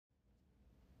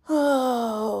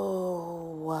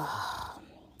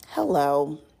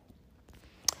hello.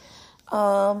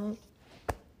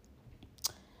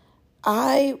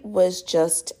 I was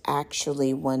just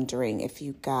actually wondering if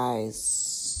you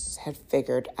guys had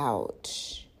figured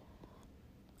out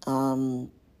how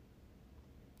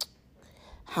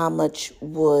much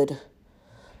would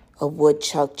a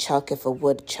woodchuck chuck if a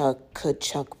woodchuck could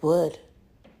chuck wood.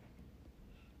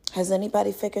 Has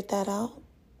anybody figured that out?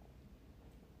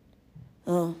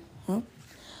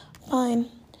 Fine.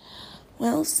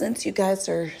 Well, since you guys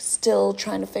are still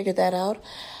trying to figure that out,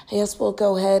 I guess we'll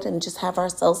go ahead and just have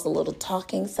ourselves a little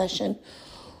talking session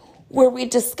where we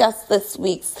discuss this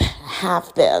week's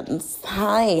have-beens.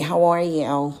 Hi, how are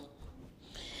you?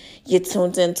 You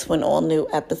tuned into an all-new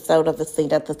episode of the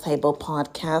Seat at the Table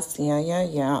podcast.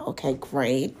 Yeah. Okay,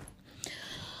 great.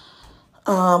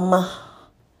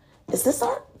 Is this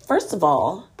our... First of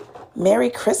all,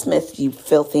 Merry Christmas, you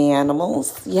filthy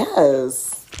animals.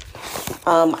 Yes.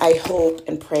 I hope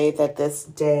and pray that this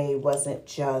day wasn't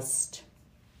just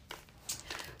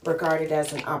regarded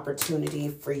as an opportunity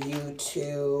for you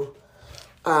to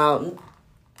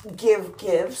give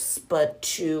gifts, but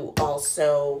to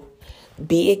also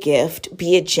be a gift,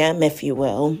 be a gem, if you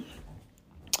will.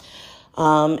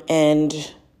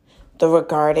 And the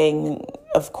regarding,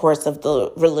 of course, of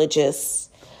the religiosity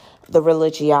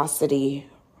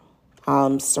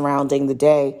surrounding the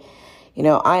day. You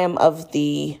know, I am of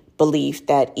the belief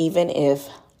that even if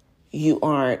you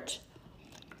aren't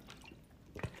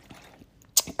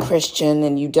Christian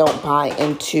and you don't buy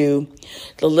into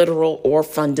the literal or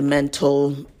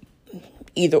fundamental,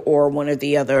 either or, one or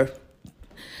the other,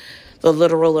 the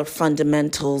literal or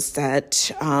fundamentals that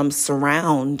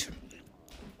surround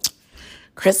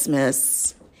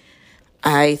Christmas,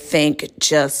 I think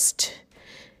just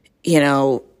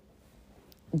the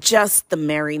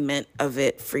merriment of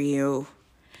it for you,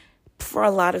 for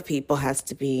a lot of people, has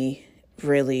to be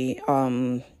really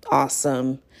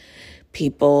awesome.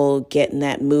 People get in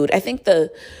that mood. I think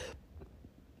the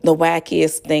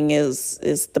wackiest thing is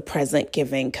the present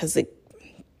giving, because I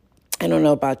don't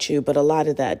know about you, but a lot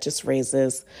of that just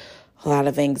raises a lot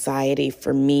of anxiety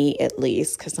for me, at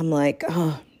least, because I'm like,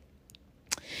 oh,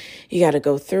 you got to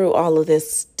go through all of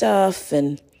this stuff.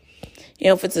 And,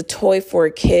 if it's a toy for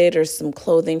a kid or some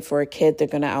clothing for a kid, they're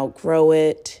going to outgrow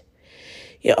it.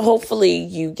 Hopefully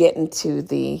you get into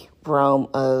the realm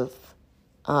of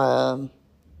the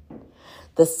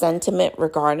sentiment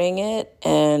regarding it,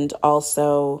 and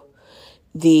also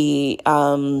the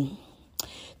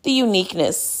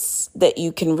uniqueness that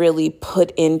you can really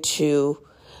put into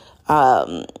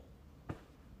what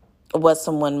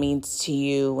someone means to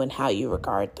you and how you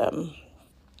regard them.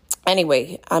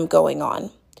 Anyway, I'm going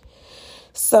on.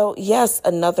 So yes,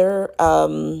 another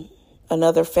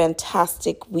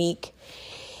fantastic week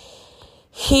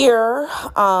here.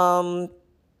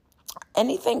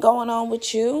 Anything going on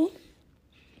with you?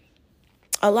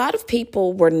 A lot of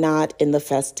people were not in the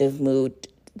festive mood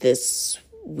this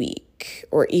week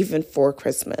or even for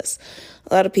Christmas.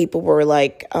 A lot of people were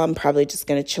like, I'm probably just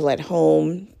going to chill at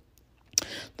home.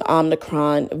 The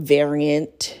Omicron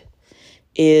variant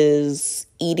is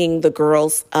eating the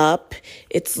girls up.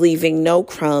 It's leaving no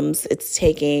crumbs. It's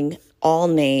taking all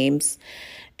names.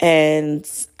 And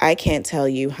I can't tell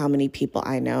you how many people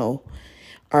I know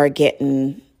are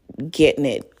getting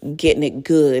it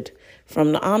good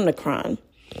from the Omicron.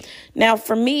 Now,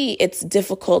 for me, it's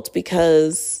difficult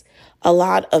because a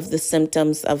lot of the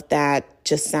symptoms of that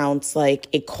just sounds like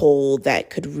a cold that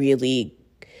could really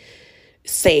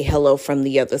say hello from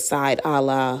the other side, a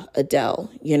la Adele,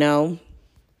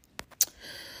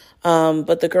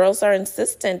 But the girls are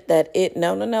insistent that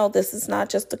no, this is not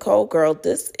just a cold, girl.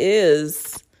 This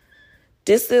is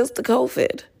the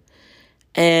COVID.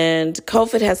 And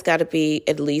COVID has got to be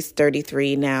at least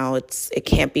 33 now. It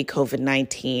can't be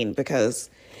COVID-19 because,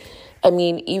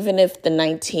 even if the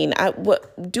 19,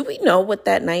 do we know what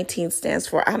that 19 stands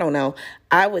for? I don't know.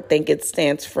 I would think it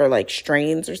stands for like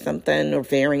strains or something, or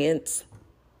variants.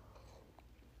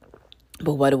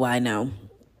 But what do I know?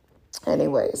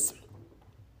 Anyways.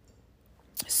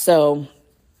 So,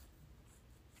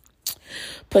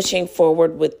 pushing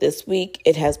forward with this week,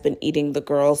 it has been eating the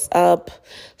girls up.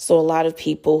 So a lot of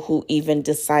people who even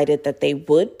decided that they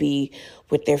would be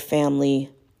with their family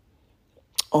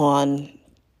on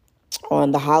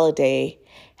the holiday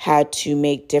had to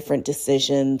make different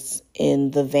decisions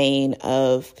in the vein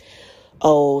of,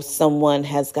 someone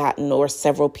has gotten, or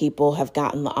several people have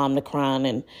gotten the Omicron,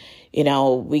 and,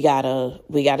 we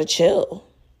gotta chill.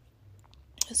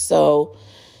 So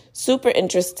super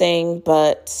interesting,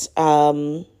 but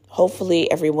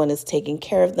hopefully everyone is taking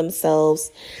care of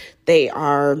themselves. They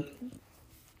are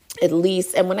at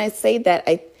least, and when I say that,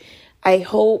 I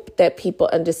hope that people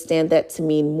understand that to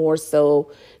mean more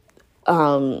so,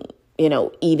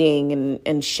 eating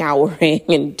and showering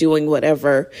and doing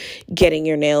whatever, getting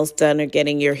your nails done or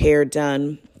getting your hair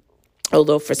done.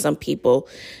 Although for some people,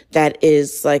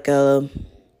 that's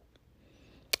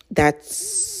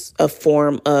a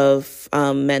form of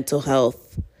mental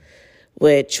health,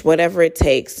 which whatever it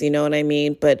takes, you know what I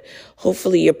mean? But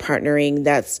hopefully you're partnering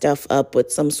that stuff up with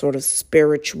some sort of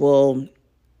spiritual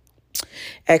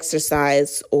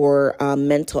exercise or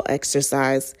mental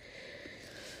exercise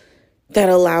that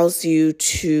allows you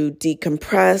to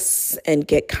decompress and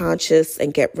get conscious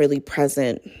and get really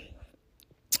present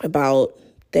about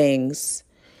things.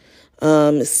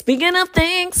 Speaking of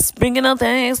things, yeah.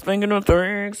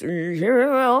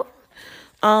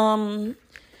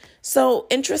 So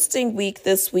interesting week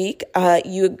this week.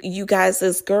 You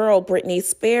guys' girl, Britney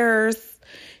Spears,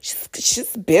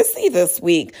 she's busy this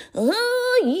week.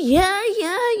 Oh,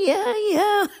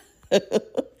 yeah.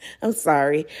 I'm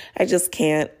sorry. I just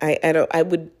can't. I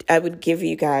would give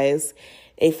you guys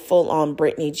a full-on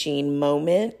Britney Jean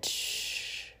moment.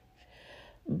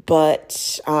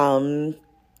 But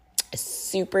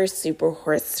super, super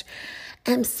hoarse.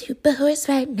 I'm super hoarse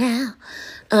right now.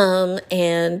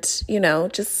 And,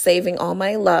 just saving all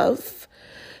my love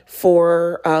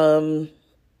for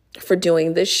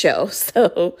doing this show.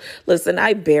 So, listen,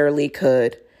 I barely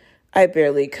could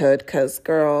because,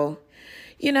 girl,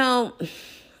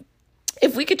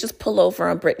 if we could just pull over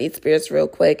on Britney Spears real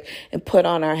quick and put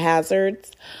on our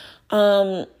hazards.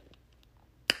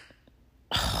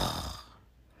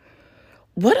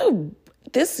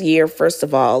 This year, first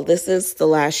of all, this is the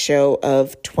last show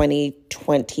of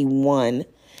 2021.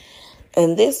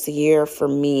 And this year for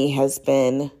me has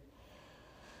been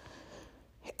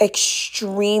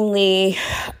extremely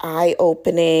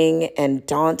eye-opening and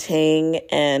daunting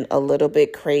and a little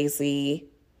bit crazy.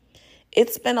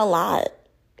 It's been a lot.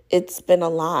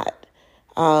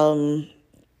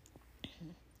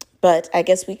 But I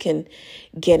guess we can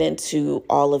get into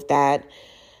all of that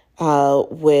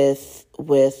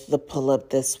with the pull-up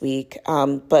this week.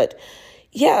 But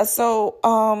yeah, so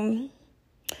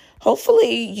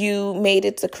hopefully you made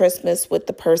it to Christmas with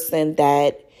the person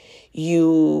that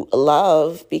you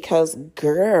love, because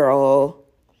girl,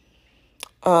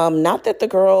 not that the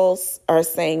girls are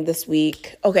saying this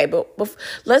week. Okay, but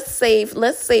let's save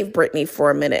Britney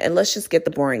for a minute and let's just get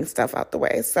the boring stuff out the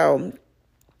way. So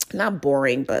not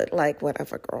boring, but like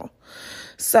whatever, girl.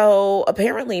 So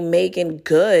apparently Megan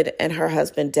Good and her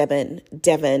husband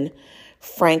Devon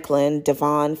Franklin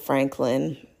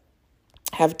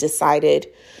have decided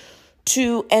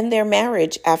to end their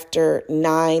marriage after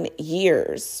 9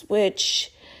 years,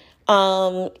 which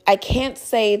I can't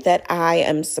say that I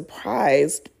am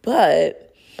surprised,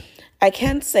 but I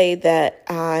can say that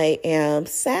I am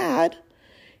sad.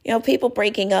 People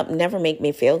breaking up never make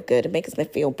me feel good. It makes me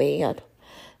feel bad.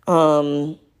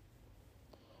 Because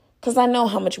I know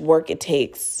how much work it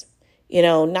takes.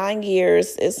 9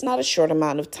 years is not a short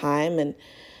amount of time, and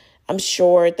I'm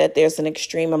sure that there's an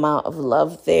extreme amount of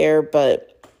love there, but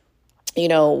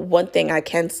one thing I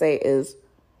can say is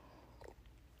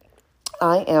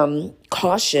I am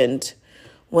cautioned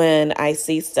when I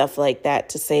see stuff like that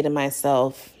to say to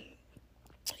myself,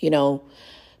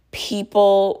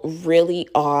 people really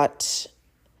ought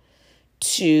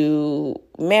to,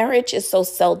 marriage is so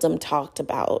seldom talked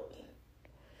about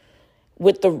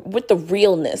with the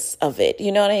realness of it.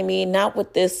 You know what I mean? Not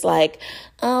with this like,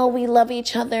 oh, we love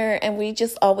each other and we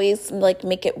just always like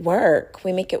make it work.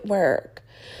 We make it work.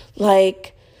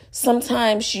 Like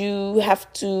sometimes you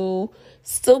have to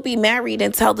still be married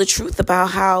and tell the truth about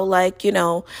how, like,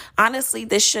 honestly,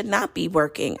 this should not be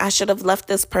working. I should have left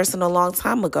this person a long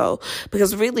time ago,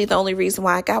 because really the only reason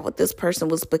why I got with this person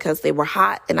was because they were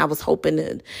hot and I was hoping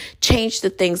to change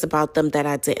the things about them that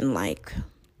I didn't like.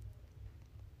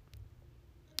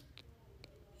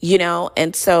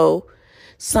 And so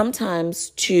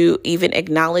sometimes to even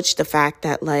acknowledge the fact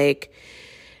that, like,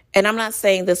 and I'm not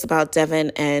saying this about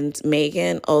Devon and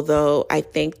Megan, although I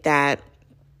think that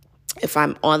if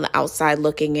I'm on the outside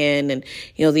looking in and,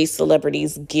 these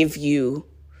celebrities give you,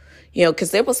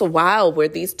 because there was a while where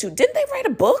these two, didn't they write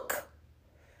a book?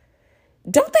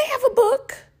 Don't they have a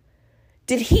book?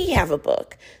 Did he have a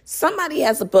book? Somebody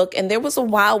has a book. And there was a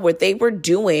while where they were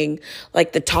doing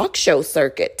like the talk show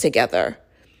circuit together,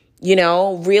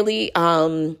 really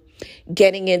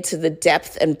getting into the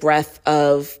depth and breadth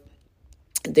of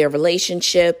their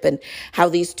relationship and how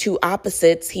these two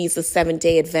opposites, he's a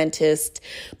Seventh-day Adventist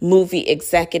movie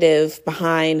executive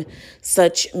behind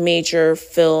such major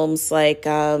films like,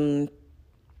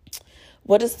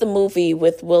 what is the movie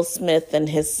with Will Smith and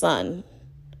his son?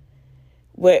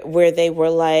 where they were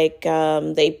like,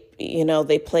 they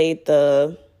played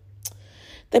the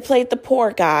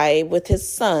poor guy with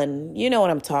his son. You know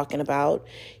what I'm talking about.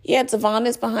 Yeah, Devon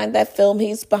is behind that film.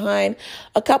 He's behind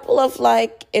a couple of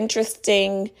like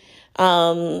interesting,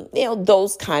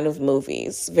 those kind of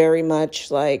movies. Very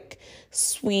much like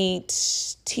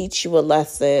sweet, teach you a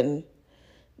lesson,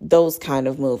 those kind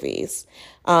of movies.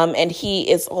 And he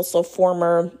is also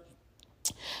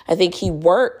I think he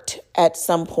worked at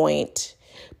some point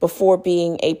before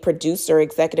being a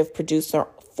executive producer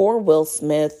for Will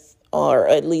Smith, or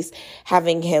at least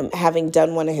having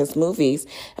done one of his movies.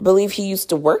 I believe he used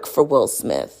to work for Will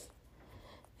Smith.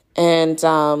 And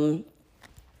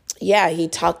he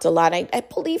talked a lot. I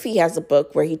believe he has a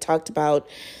book where he talked about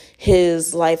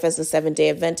his life as a Seventh-day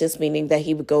Adventist, meaning that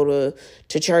he would go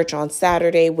to church on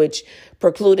Saturday, which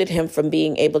precluded him from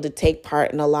being able to take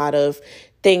part in a lot of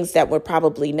things that were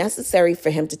probably necessary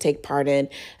for him to take part in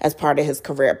as part of his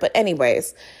career. But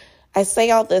anyways, I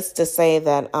say all this to say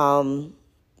that,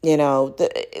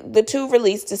 the two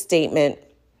released a statement.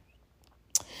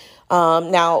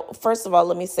 Now, first of all,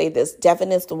 let me say this.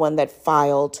 Devon is the one that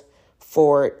filed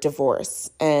for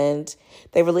divorce. And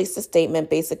they released a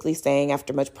statement basically saying,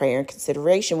 after much prayer and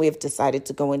consideration, we have decided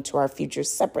to go into our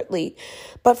futures separately,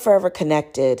 but forever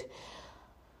connected.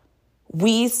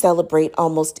 We celebrate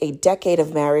almost a decade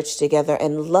of marriage together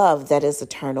and love that is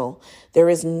eternal. There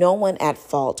is no one at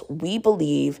fault. We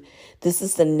believe this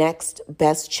is the next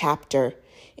best chapter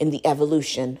in the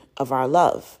evolution of our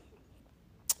love.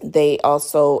 They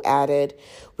also added,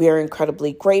 we are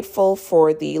incredibly grateful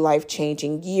for the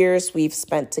life-changing years we've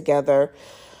spent together.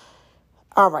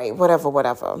 All right, whatever.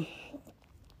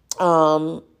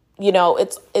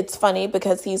 It's funny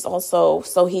because he is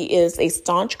a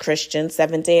staunch Christian,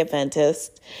 Seventh-day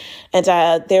Adventist. And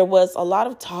there was a lot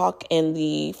of talk in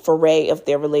the foray of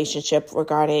their relationship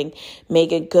regarding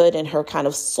Meagan Good and her kind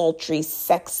of sultry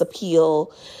sex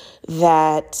appeal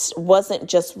that wasn't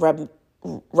just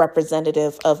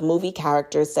representative of movie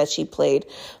characters that she played,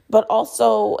 but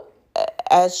also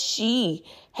as she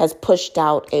has pushed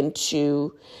out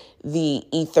into the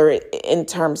ether in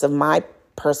terms of my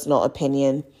personal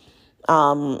opinion,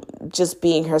 just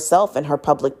being herself and her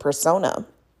public persona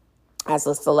as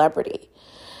a celebrity,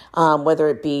 whether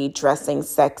it be dressing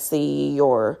sexy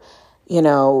or,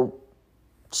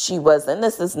 she was, and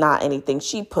this is not anything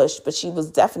she pushed, but she was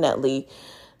definitely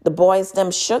the boys,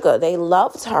 them sugar. They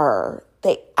loved her.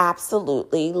 They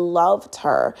absolutely loved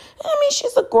her. I mean,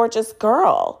 she's a gorgeous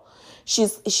girl. She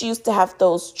used to have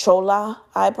those chola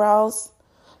eyebrows,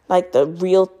 like the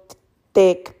real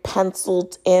thick,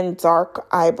 penciled in dark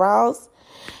eyebrows.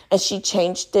 And she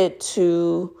changed it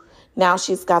to, now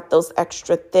she's got those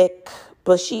extra thick,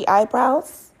 bushy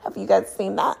eyebrows. Have you guys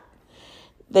seen that?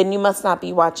 Then you must not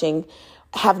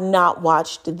have not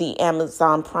watched the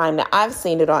Amazon Prime. Now, I've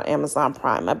seen it on Amazon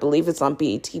Prime. I believe it's on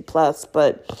BET Plus,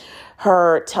 but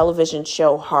her television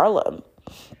show Harlem.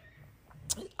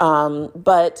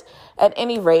 But at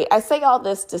any rate, I say all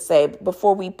this to say,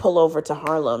 before we pull over to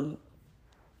Harlem,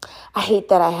 I hate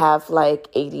that I have like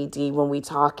ADD when we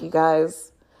talk, you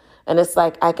guys. And it's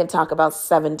like I can talk about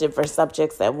 7 different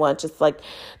subjects at once. Just like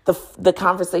the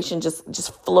conversation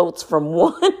just floats from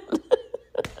one.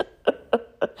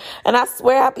 And I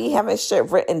swear I be having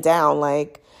shit written down.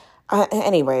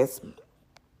 Anyways.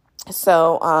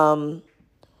 So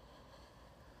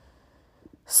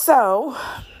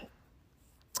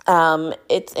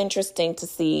it's interesting to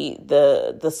see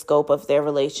the scope of their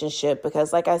relationship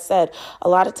because, like I said, a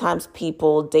lot of times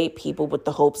people date people with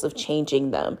the hopes of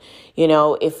changing them.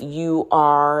 If you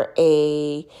are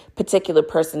a particular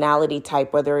personality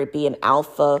type, whether it be an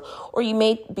alpha or you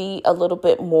may be a little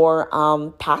bit more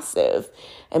passive.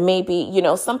 And maybe,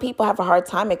 some people have a hard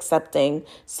time accepting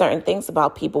certain things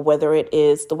about people, whether it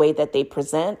is the way that they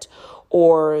present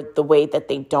or the way that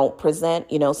they don't present.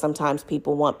 Sometimes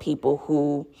people want people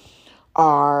who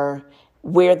are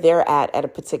where they're at a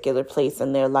particular place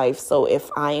in their life. So if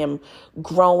I am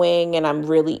growing and I'm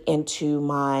really into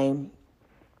my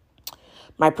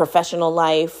professional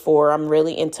life, or I'm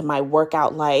really into my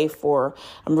workout life, or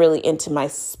I'm really into my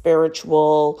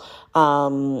spiritual,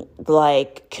 community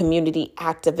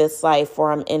activist life,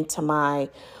 or I'm into my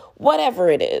whatever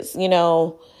it is,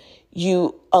 a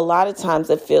lot of times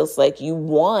it feels like you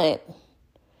want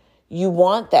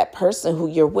that person who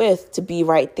you're with to be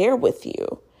right there with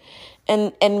you.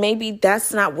 And maybe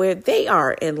that's not where they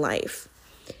are in life,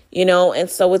 and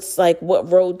so it's like,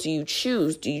 what road do you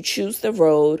choose? Do you choose the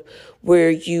road where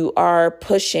you are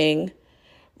pushing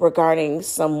regarding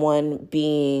someone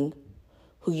being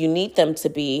who you need them to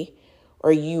be,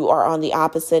 or you are on the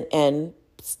opposite end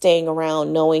staying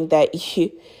around knowing that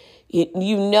you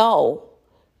know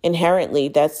inherently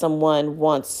that someone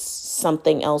wants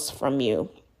something else from you.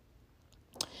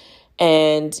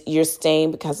 And you're staying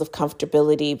because of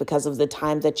comfortability, because of the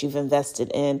time that you've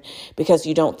invested in, because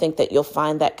you don't think that you'll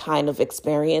find that kind of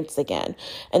experience again.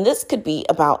 And this could be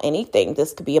about anything.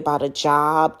 This could be about a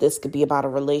job. This could be about a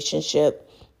relationship.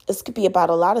 This could be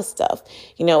about a lot of stuff.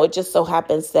 You know, it just so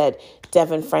happens that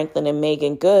Devon Franklin and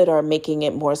Megan Good are making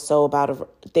it more so about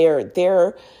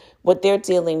what they're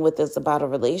dealing with is about a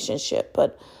relationship.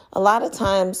 But a lot of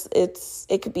times it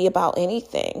could be about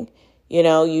anything. You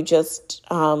know, you just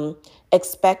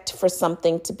expect for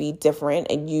something to be different,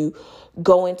 and you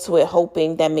go into it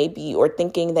hoping that maybe, or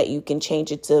thinking that you can change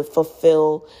it to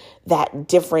fulfill that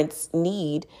difference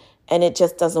need. And it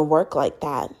just doesn't work like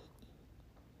that.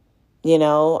 You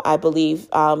know, I believe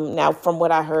now from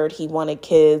what I heard, he wanted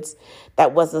kids.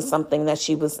 That wasn't something that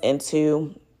she was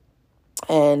into,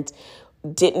 and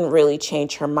didn't really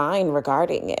change her mind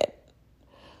regarding it.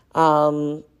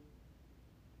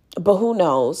 But who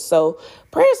knows? So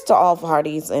prayers to all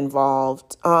parties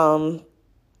involved.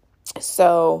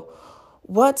 So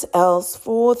what else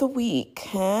for the week,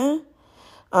 huh?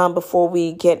 Before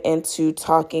we get into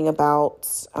talking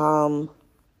about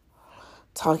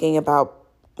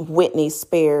Whitney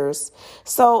Spears.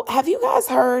 So have you guys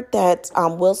heard that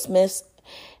Will Smith's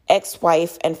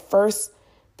ex-wife and first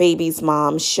baby's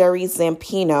mom, Sherry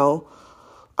Zampino,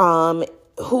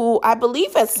 who I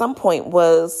believe at some point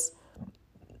was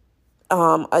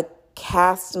a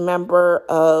cast member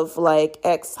of like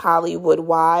ex-Hollywood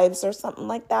Wives or something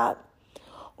like that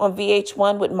on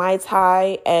VH1 with Mai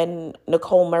Tai and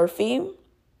Nicole Murphy.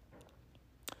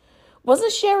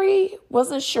 Cherie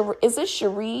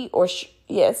or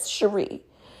yes, Cherie.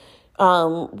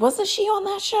 Wasn't she on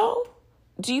that show?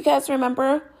 Do you guys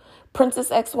remember?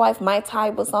 Princess Ex-Wife, Mai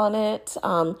Tai was on it.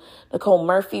 Nicole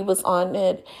Murphy was on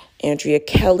it. Andrea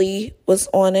Kelly was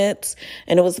on it.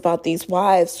 And it was about these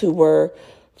wives who were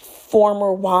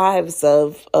former wives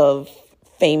of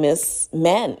famous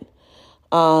men.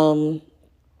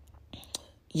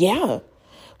 Yeah.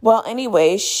 Well,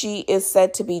 anyway, she is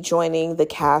said to be joining the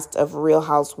cast of Real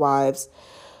Housewives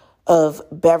of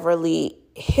Beverly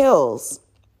Hills.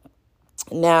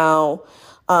 Now,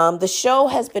 the show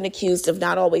has been accused of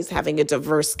not always having a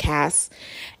diverse cast,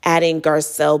 adding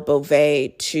Garcelle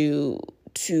Beauvais to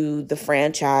the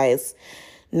franchise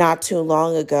not too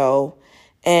long ago.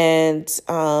 And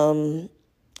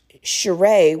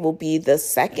Sheree will be the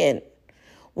second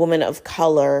woman of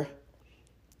color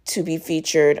to be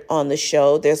featured on the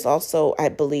show. There's also, I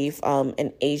believe, a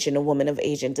woman of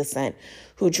Asian descent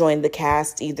who joined the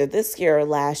cast either this year or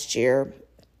last year,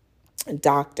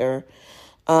 Doctor.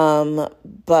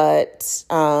 But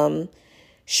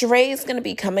Sheree is going to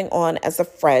be coming on as a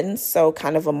friend, so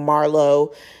kind of a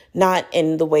Marlo, not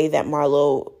in the way that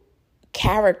Marlo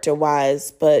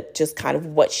character-wise, but just kind of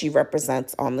what she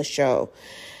represents on the show.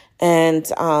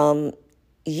 And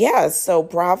yeah, so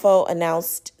Bravo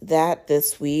announced that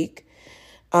this week.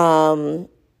 I don't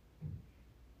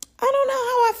know how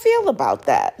I feel about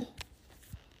that.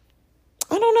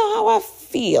 I don't know how I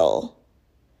feel.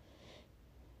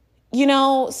 You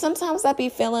know, sometimes I be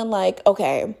feeling like,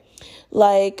 okay,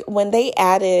 like when they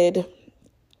added,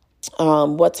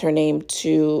 what's her name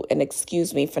to, and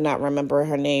excuse me for not remembering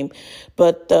her name,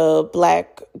 but the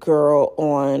black girl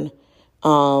on,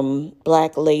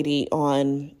 black lady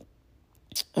on,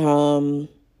 Real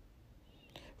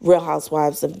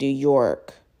Housewives of New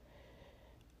York.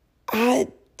 I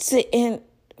didn't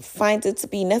find it to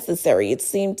be necessary. It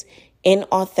seemed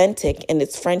inauthentic in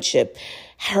its friendship.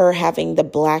 Her having the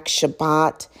black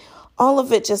Shabbat, all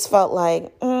of it just felt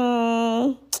like,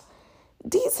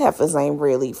 these heifers ain't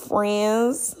really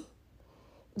friends.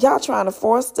 Y'all trying to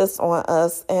force this on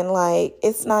us, and like,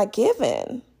 it's not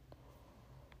given.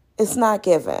 It's not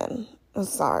given. I'm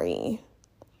sorry.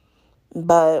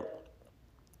 But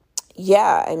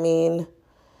yeah, I mean,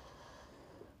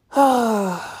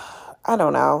 I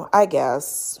don't know. I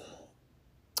guess,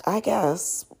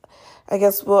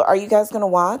 well, are you guys going to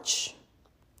watch?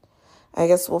 I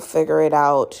guess we'll figure it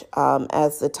out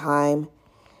as the time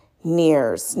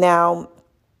nears. Now,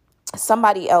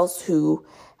 somebody else who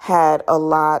had a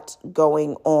lot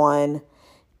going on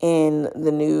in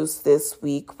the news this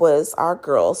week was our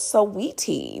girl,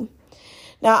 Saweetie.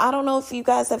 Now, I don't know if you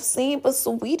guys have seen, but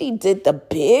Saweetie did the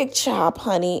big chop,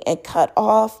 honey, and cut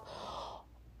off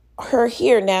her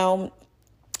hair. Now,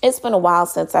 it's been a while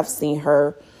since I've seen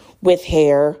her with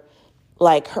hair,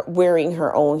 like her, wearing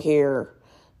her own hair.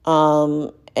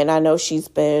 And I know she's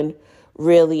been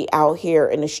really out here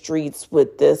in the streets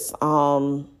with this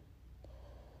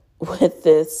with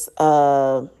this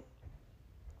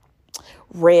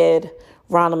red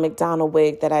Ronald McDonald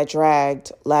wig that I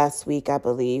dragged last week, I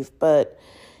believe. But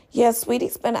yeah,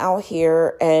 Saweetie's been out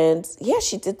here, and yeah,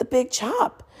 she did the big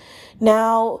chop.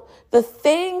 Now, the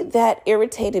thing that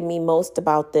irritated me most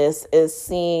about this is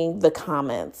seeing the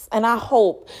comments. And I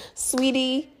hope,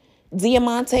 Saweetie,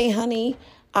 Diamante, honey,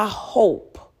 I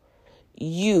hope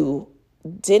you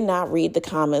did not read the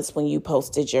comments when you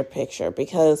posted your picture,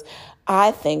 because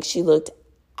I think she looked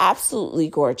absolutely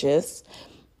gorgeous.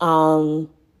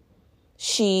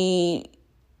 She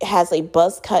has a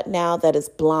buzz cut now that is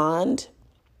blonde.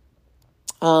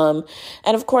 And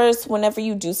of course, whenever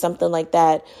you do something like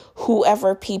that,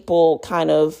 whoever people kind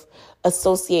of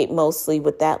associate mostly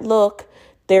with that look,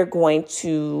 they're going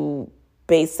to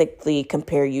basically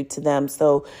compare you to them.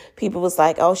 So people was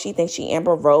like, oh, she thinks she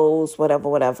Amber Rose,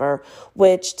 whatever,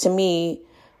 which to me,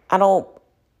 I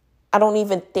don't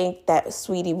even think that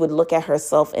Saweetie would look at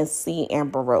herself and see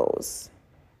Amber Rose.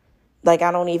 Like,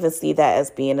 I don't even see that as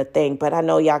being a thing, but I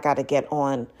know y'all got to get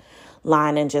online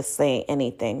and just say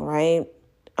anything, right?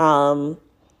 And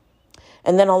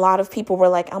then a lot of people were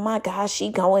like, oh my gosh, she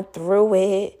going through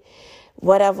it,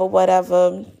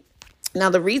 whatever. Now,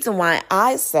 the reason why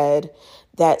I said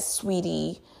that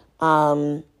Saweetie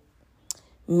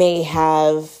may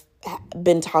have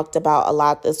been talked about a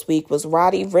lot this week was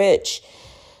Roddy Ricch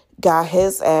got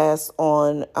his ass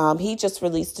on. He just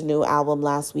released a new album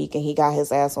last week, and he got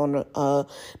his ass on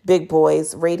Big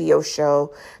Boy's radio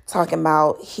show talking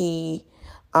about he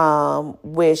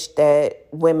wished that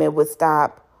women would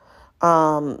stop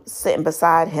sitting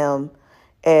beside him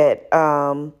at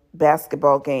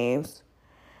basketball games.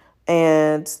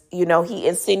 And, you know, he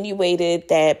insinuated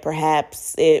that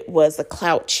perhaps it was a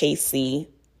clout chasey.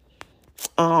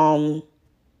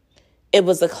 It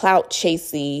was a clout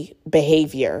chasey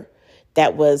behavior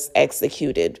that was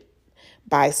executed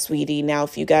by Saweetie. Now,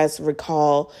 if you guys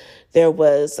recall, there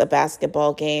was a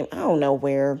basketball game, I don't know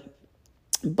where,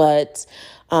 but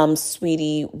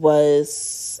Saweetie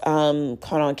was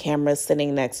caught on camera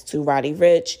sitting next to Roddy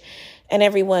Ricch, and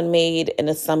everyone made an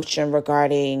assumption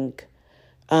regarding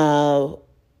their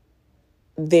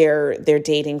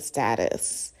dating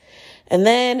status. And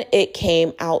then it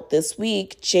came out this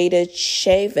week, Jada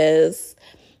Chavez,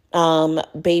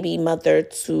 baby mother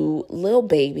to Lil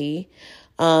Baby,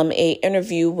 a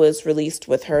interview was released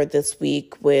with her this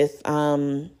week with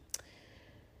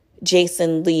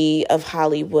Jason Lee of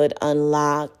Hollywood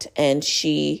Unlocked, and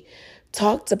she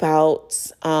talked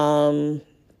about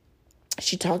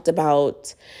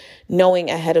knowing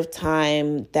ahead of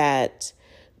time that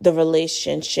the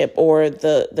relationship or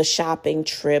the shopping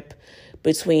trip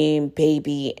between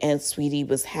Baby and Saweetie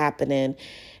was happening.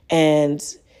 And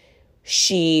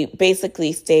she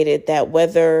basically stated that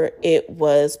whether it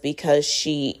was because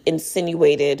she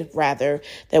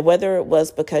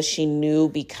knew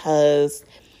because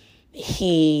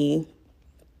he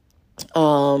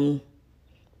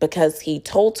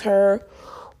told her,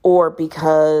 or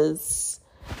because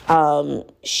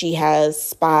she has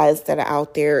spies that are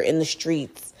out there in the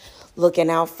streets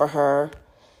looking out for her,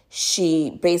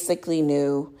 she basically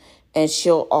knew, and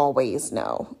she'll always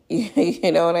know.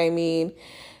 You know what I mean?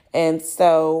 And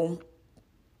so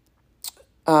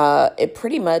it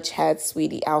pretty much had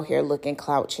Saweetie out here looking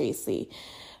clout chasey.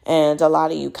 And a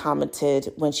lot of you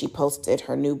commented when she posted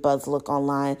her new buzz look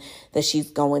online that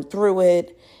she's going through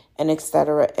it, and et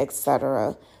cetera, et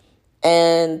cetera.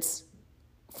 And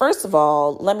first of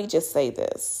all, let me just say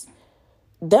this.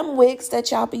 Them wigs that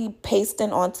y'all be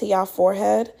pasting onto y'all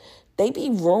forehead, they be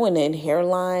ruining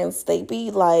hairlines. They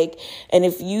be like, and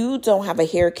if you don't have a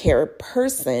hair care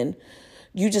person,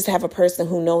 you just have a person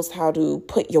who knows how to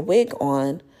put your wig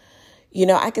on. You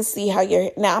know, I can see how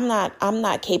now I'm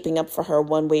not caping up for her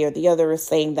one way or the other, or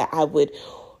saying that I would,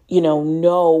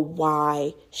 know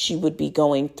why she would be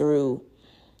going through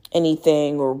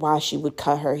anything or why she would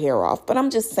cut her hair off. But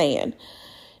I'm just saying,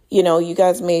 you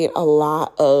guys made a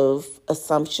lot of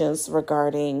assumptions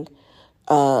regarding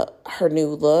her new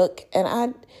look.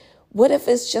 And what if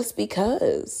it's just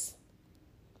because?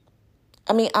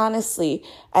 I mean, honestly,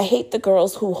 I hate the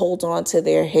girls who hold on to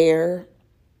their hair.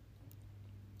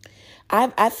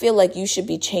 I feel like you should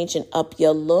be changing up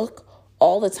your look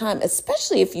all the time,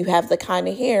 especially if you have the kind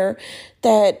of hair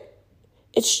that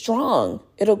it's strong.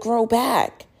 It'll grow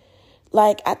back.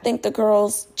 Like, I think the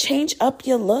girls, change up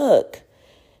your look.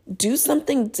 Do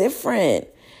something different.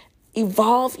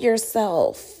 Evolve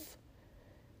yourself.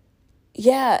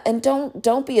 Yeah, and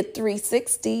don't be a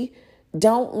 360.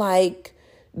 Don't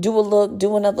do a look,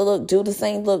 do another look, do the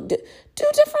same look. Do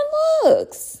different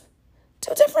looks.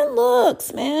 Do different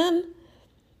looks, man.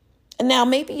 And now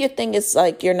maybe your thing is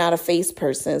like you're not a face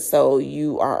person, so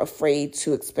you are afraid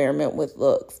to experiment with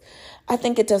looks. I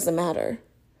think it doesn't matter.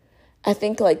 I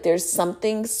think like there's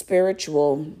something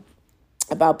spiritual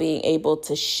about being able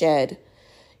to shed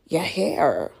your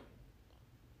hair.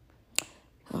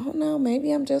 I don't know,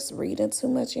 maybe I'm just reading too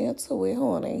much into it,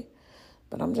 honey.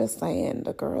 But I'm just saying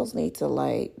the girls need to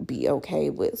like be okay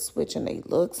with switching their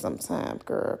looks sometime,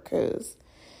 girl, because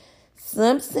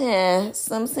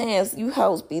sometimes you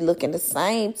hoes be looking the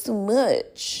same too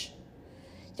much.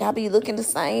 Y'all be looking the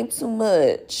same too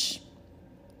much.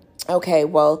 Okay,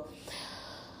 well,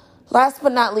 last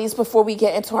but not least, before we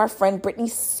get into our friend Whitney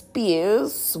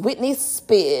Spears, Britney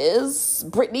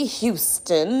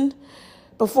Houston,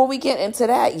 before we get into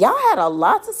that, y'all had a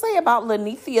lot to say about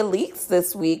Linnethia leaks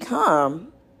this week, huh?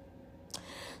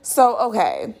 So,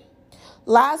 okay.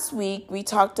 Last week, we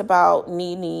talked about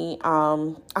Nene.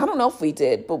 I don't know if we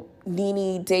did, but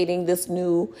Nene dating this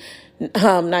new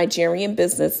Nigerian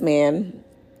businessman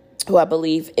who I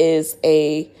believe is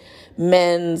a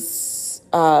men's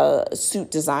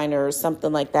suit designer or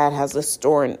something like that, has a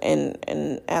store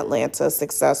in Atlanta,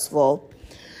 successful.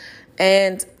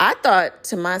 And I thought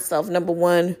to myself, number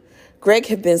one, Greg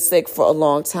had been sick for a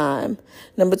long time.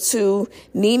 Number two,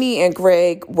 Nene and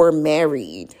Greg were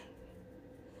married.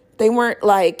 They weren't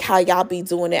like how y'all be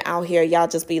doing it out here. Y'all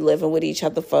just be living with each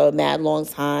other for a mad long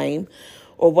time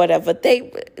or whatever.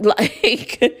 They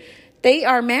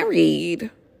are married.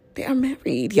 They are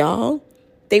married, y'all.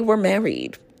 They were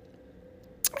married.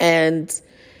 And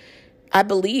I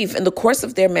believe in the course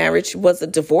of their marriage was a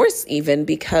divorce even,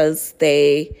 because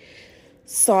they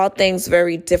saw things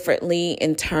very differently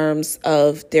in terms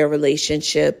of their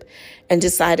relationship and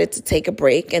decided to take a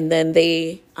break. And then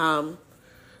they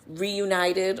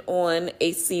reunited on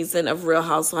a season of Real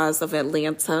Housewives of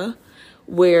Atlanta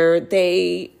where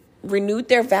they renewed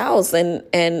their vows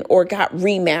and or got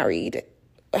remarried.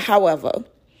 However,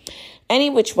 any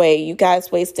which way, you guys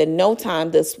wasted no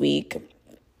time this week.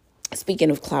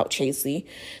 Speaking of clout chasing,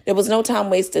 there was no time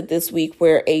wasted this week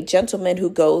where a gentleman who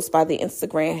goes by the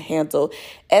Instagram handle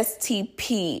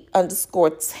STP_temp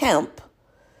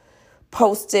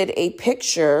posted a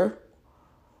picture.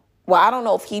 Well, I don't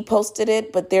know if he posted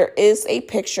it, but there is a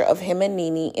picture of him and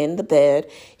Nene in the bed.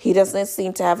 He doesn't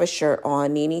seem to have a shirt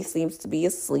on. Nene seems to be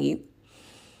asleep.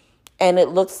 And it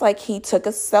looks like he took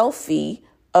a selfie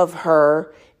of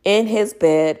her in his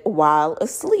bed while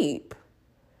asleep.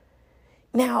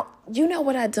 Now, you know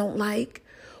what I don't like?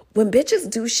 When bitches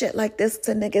do shit like this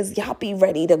to niggas, y'all be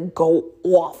ready to go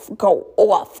off.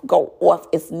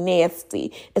 It's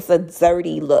nasty. It's a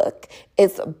dirty look.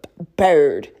 It's a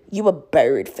bird. You a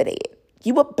bird for that.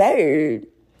 You a bird.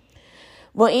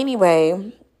 Well,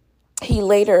 anyway,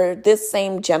 this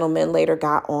same gentleman later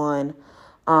got on.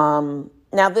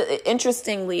 Now,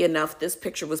 interestingly enough, this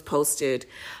picture was posted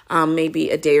maybe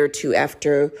a day or two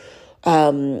after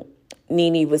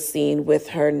Nene was seen with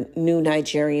her new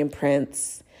Nigerian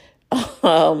prince.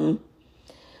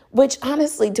 Which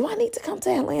honestly, do I need to come to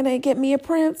Atlanta and get me a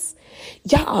prince?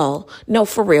 Y'all, no,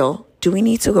 for real. Do we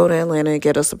need to go to Atlanta and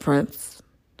get us a prince?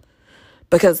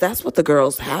 Because that's what the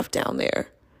girls have down there.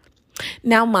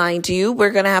 Now, mind you,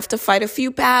 we're going to have to fight a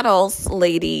few battles,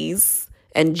 ladies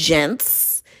and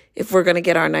gents, if we're going to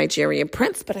get our Nigerian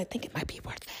prince. But I think it might be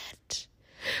worth it.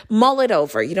 Mull it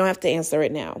over. You don't have to answer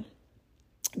it now.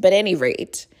 But at any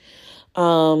rate,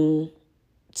 so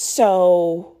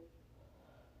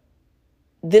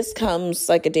this comes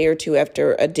like a day or two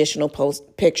after additional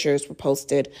pictures were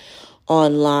posted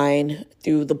online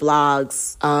through the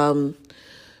blogs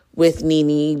with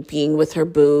Nene being with her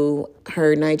boo,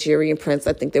 her Nigerian prince.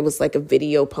 I think there was like a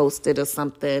video posted or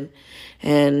something.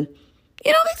 And,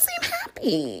 you know, they seem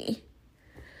happy.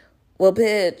 Well,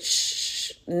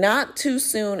 bitch, not too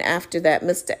soon after that,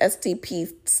 Mr.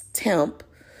 STP Temp,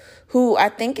 who I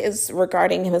think is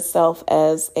regarding himself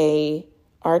as a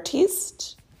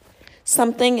artiste,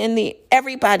 something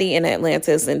everybody in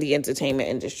Atlanta is in the entertainment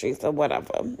industry, so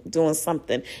whatever, doing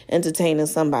something, entertaining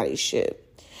somebody's shit.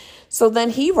 So then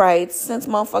he writes, since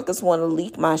motherfuckers want to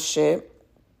leak my shit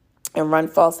and run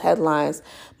false headlines,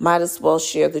 might as well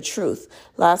share the truth.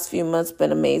 Last few months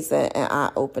been amazing and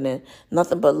eye-opening.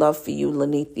 Nothing but love for you,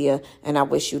 Linnethia, and I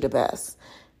wish you the best.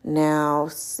 Now,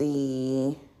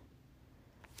 see,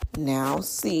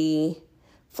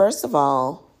 first of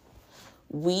all,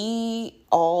 we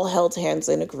all held hands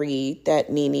and agreed that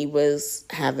Nene was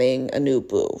having a new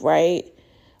boo, right?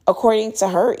 According to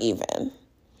her even.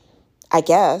 I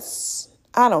guess.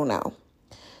 I don't know.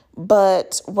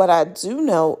 But what I do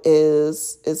know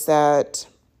is that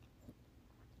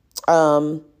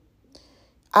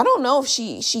I don't know if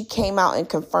she came out and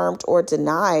confirmed or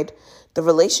denied the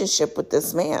relationship with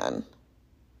this man.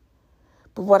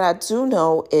 But what I do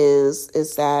know is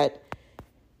that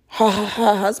her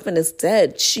husband is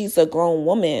dead. She's a grown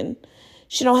woman.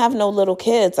 She don't have no little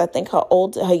kids. I think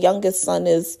her youngest son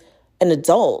is an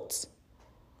adult.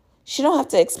 She don't have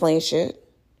to explain shit.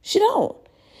 She don't.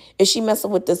 If she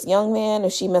messing with this young man,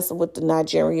 if she messing with the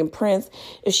Nigerian prince,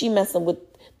 if she messing with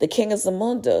the king of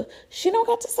Zamunda, she don't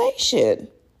got to say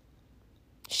shit.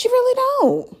 She really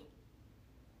don't.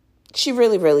 She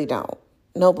really, really don't.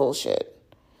 No bullshit.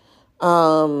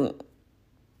 Y'all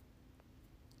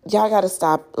got to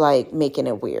stop, like, making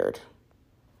it weird.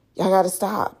 Y'all got to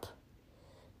stop.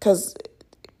 Because,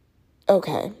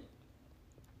 okay.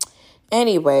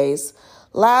 Anyways,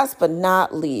 last but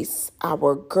not least,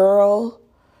 our girl,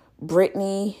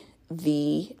 Britney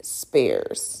v.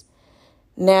 Spears.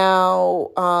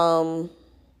 Now,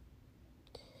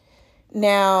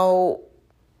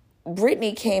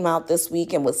 Britney came out this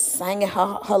week and was singing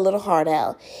her little heart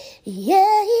out.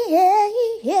 Yeah, yeah,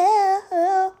 yeah.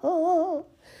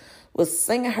 Was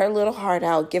singing her little heart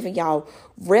out, giving y'all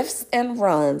riffs and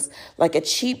runs like a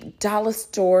cheap dollar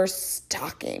store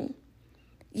stocking.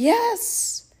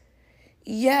 Yes.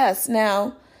 Yes.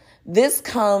 Now, this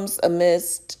comes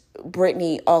amidst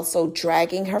Britney also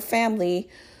dragging her family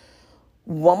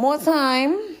one more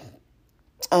time.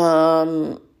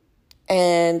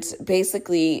 And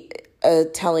basically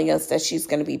telling us that she's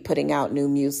going to be putting out new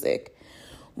music.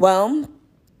 Well,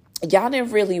 y'all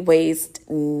didn't really waste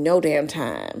no damn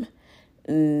time.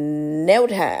 No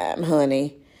time,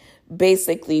 honey.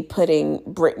 Basically putting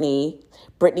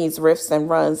Britney's riffs and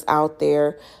runs out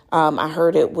there. I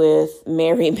heard it with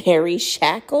Mary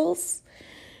Shackles.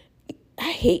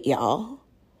 I hate y'all.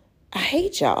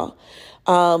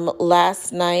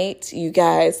 Last night, you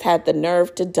guys had the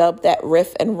nerve to dub that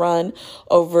riff and run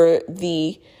over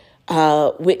the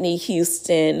Whitney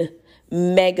Houston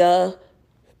mega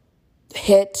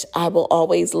hit, I Will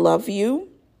Always Love You.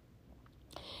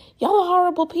 Y'all are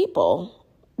horrible people.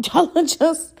 Y'all are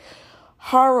just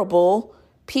horrible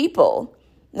people.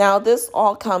 Now, this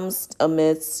all comes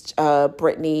amidst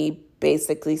Britney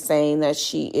basically saying that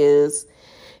she is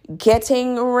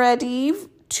getting ready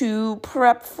to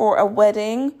prep for a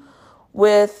wedding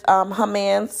with her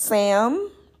man Sam.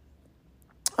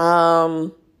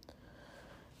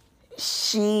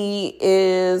 She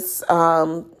is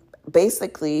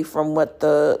basically, from what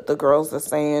the girls are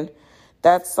saying,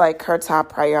 that's like her top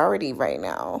priority right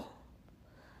now.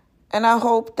 And I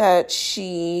hope that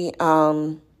she,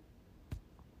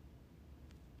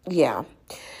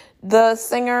 The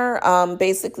singer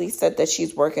basically said that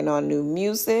she's working on new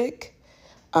music.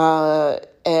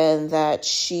 And that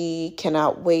she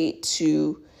cannot wait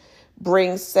to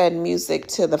bring said music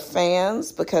to the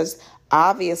fans, because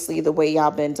obviously the way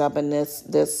y'all been dubbing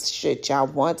this shit, y'all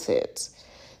want it.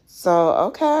 So,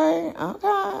 okay,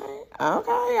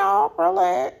 y'all,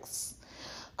 relax.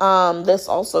 This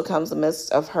also comes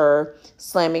amidst of her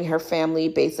slamming her family,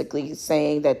 basically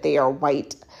saying that they are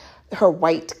her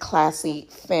white, classy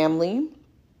family.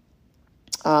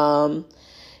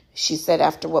 She said,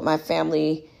 after what my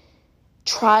family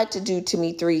tried to do to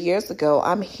me 3 years ago,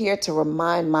 I'm here to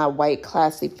remind my white,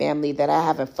 classy family that I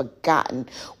haven't forgotten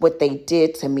what they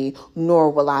did to me, nor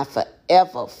will I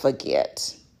forever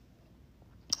forget.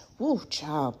 Ooh,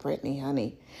 child, Britney,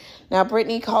 honey. Now,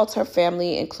 Britney called her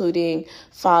family, including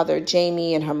father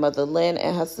Jamie and her mother Lynn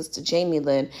and her sister Jamie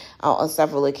Lynn, out on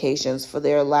several occasions for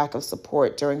their lack of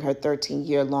support during her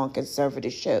 13-year-long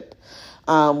conservatorship,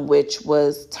 which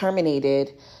was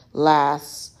terminated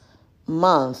last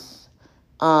month.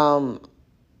 I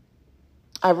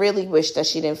really wish that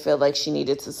she didn't feel like she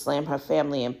needed to slam her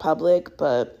family in public,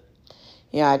 but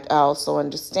yeah, I also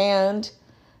understand.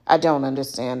 I don't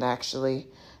understand, actually.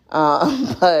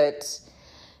 But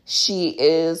she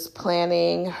is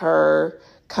planning her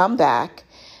comeback,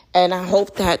 and I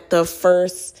hope that the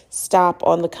first stop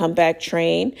on the comeback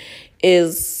train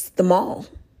is the mall,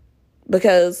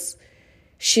 because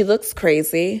she looks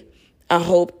crazy. I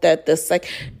hope that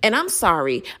and I'm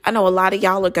sorry, I know a lot of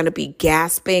y'all are going to be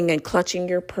gasping and clutching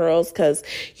your pearls because,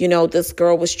 this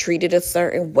girl was treated a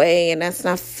certain way and that's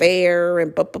not fair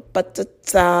and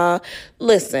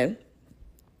listen,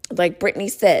 like Britney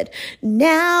said,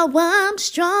 now I'm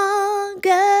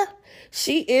stronger.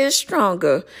 She is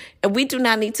stronger. And we do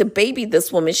not need to baby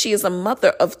this woman. She is a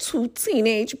mother of 2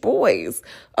 teenage boys.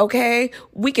 Okay?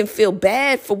 We can feel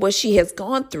bad for what she has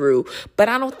gone through, but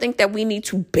I don't think that we need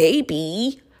to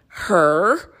baby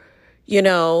her.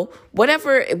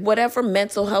 Whatever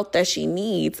mental health that she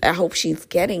needs, I hope she's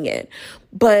getting it.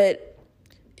 But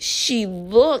she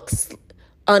looks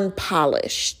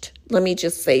unpolished. Let me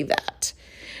just say that.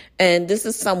 And this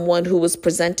is someone who was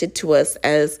presented to us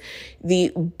as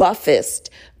the buffest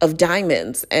of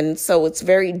diamonds. And so it's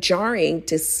very jarring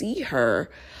to see her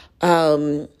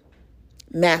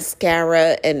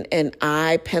mascara and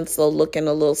eye pencil looking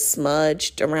a little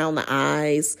smudged around the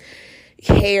eyes,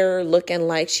 hair looking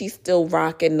like she's still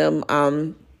rocking them.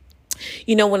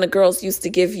 When the girls used to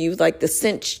give you like the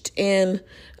cinched in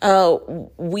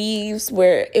weaves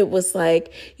where it was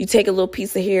like you take a little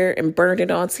piece of hair and burn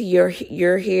it onto your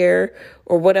hair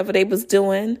or whatever they was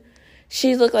doing.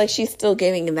 She looked like she's still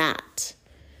giving that.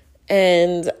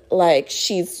 And like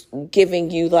she's giving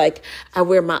you like, I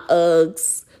wear my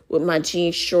Uggs with my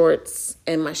jean shorts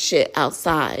and my shit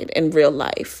outside in real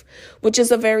life, which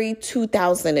is a very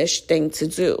 2000-ish thing to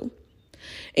do.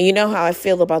 And you know how I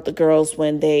feel about the girls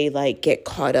when they like get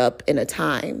caught up in a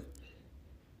time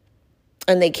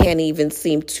and they can't even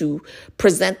seem to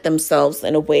present themselves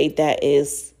in a way that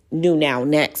is new now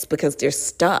next because they're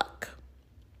stuck.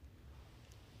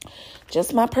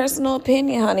 Just my personal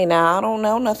opinion, honey. Now, I don't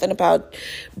know nothing about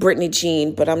Britney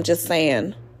Jean, but I'm just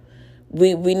saying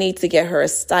we need to get her a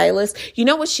stylist. You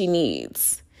know what she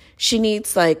needs? She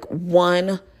needs like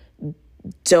one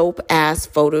dope ass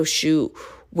photo shoot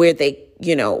where they,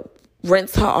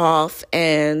 rinse her off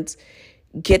and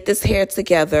get this hair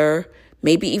together,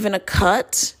 maybe even a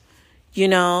cut, She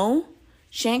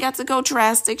ain't got to go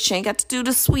drastic. She ain't got to do the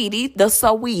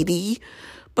Saweetie,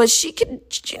 but she can,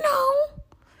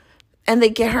 and they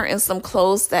get her in some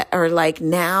clothes that are like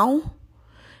now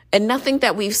and nothing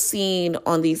that we've seen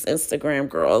on these Instagram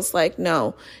girls. Like,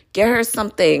 no, get her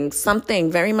something,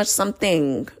 very much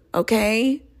something,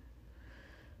 okay?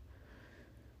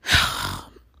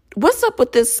 What's up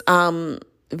with this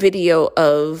video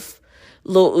of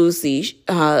Lil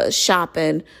Uzi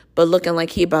shopping, but looking like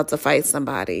he about to fight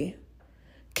somebody?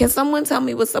 Can someone tell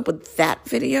me what's up with that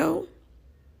video?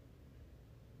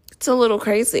 It's a little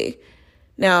crazy.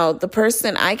 Now,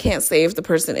 I can't say if the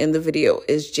person in the video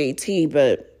is JT,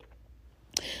 but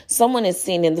someone is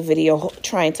seen in the video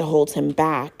trying to hold him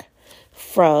back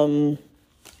from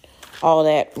all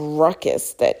that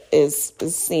ruckus that is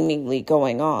seemingly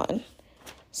going on.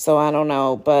 So I don't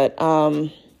know, but all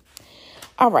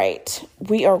right,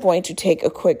 we are going to take a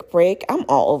quick break. I'm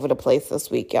all over the place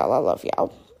this week, y'all. I love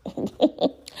y'all.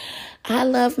 I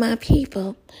love my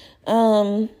people.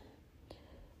 But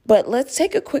let's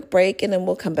take a quick break and then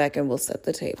we'll come back and we'll set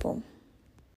the table.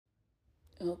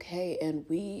 Okay, and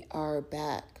we are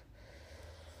back.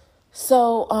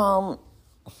 So,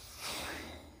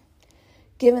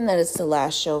 given that it's the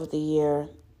last show of the year,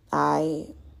 I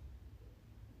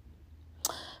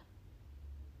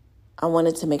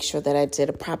wanted to make sure that I did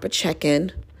a proper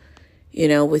check-in,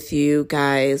 with you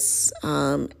guys,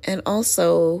 and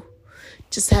also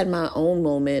just had my own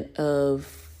moment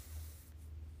of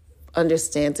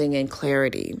understanding and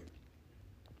clarity.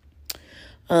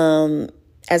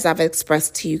 As I've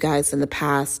expressed to you guys in the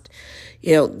past,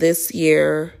 this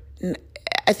year,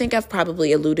 I think I've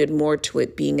probably alluded more to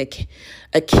it being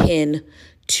akin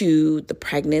to the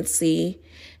pregnancy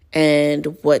and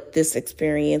what this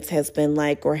experience has been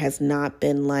like or has not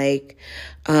been like,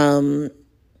 and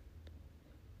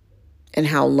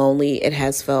how lonely it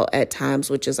has felt at times,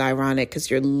 which is ironic because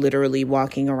you're literally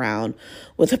walking around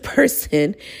with a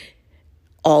person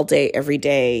all day, every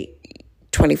day,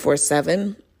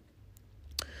 24/7.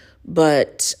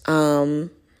 But,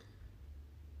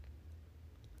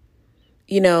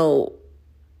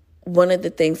 one of the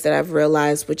things that I've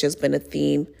realized, which has been a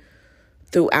theme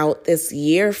throughout this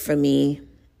year for me,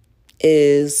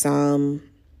 is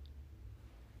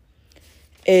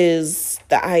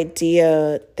the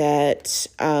idea that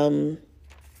a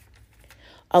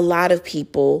lot of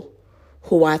people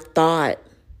who I thought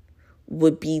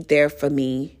would be there for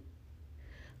me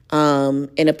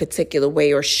in a particular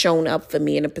way or shown up for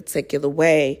me in a particular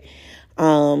way,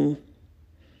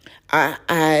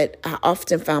 I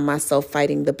often found myself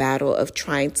fighting the battle of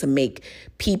trying to make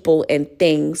people and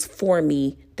things for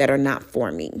me that are not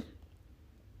for me.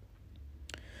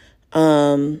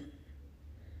 And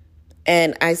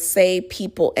I say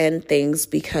people and things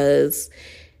because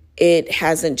it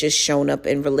hasn't just shown up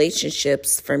in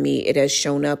relationships for me. It has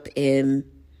shown up in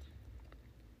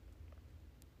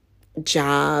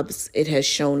jobs. It has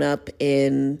shown up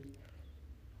in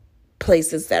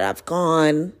places that I've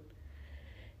gone.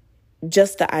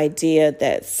 Just the idea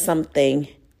that something,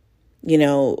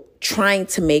 trying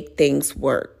to make things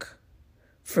work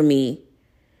for me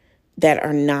that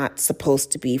are not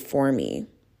supposed to be for me.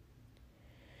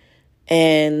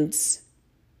 And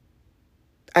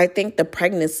I think the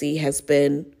pregnancy has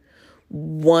been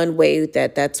one way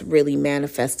that that's really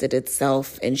manifested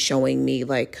itself in showing me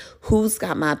like who's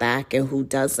got my back and who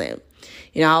doesn't.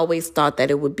 I always thought that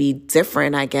it would be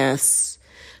different, I guess,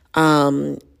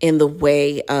 in the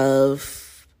way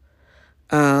of,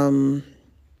 I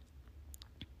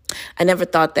never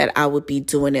thought that I would be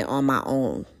doing it on my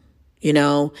own,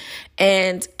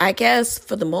 and I guess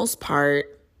for the most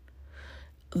part,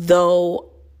 though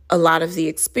a lot of the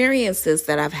experiences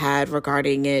that I've had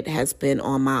regarding it has been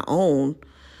on my own,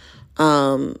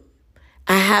 I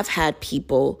have had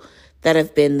people that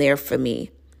have been there for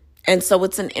me. And so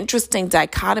it's an interesting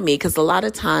dichotomy because a lot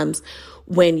of times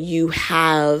when you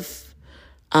have,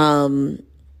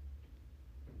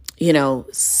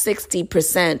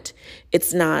 60%,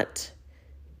 it's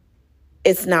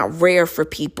not rare for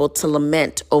people to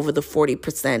lament over the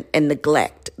 40% and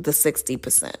neglect the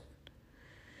 60%.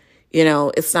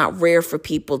 It's not rare for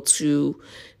people to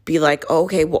be like,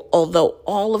 okay, well, although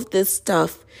all of this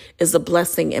stuff is a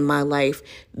blessing in my life,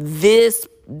 this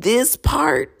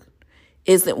part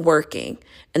isn't working.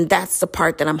 And that's the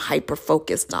part that I'm hyper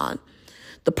focused on.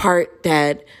 The part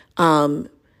that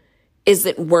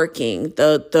isn't working,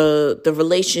 the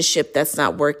relationship that's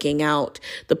not working out,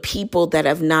 the people that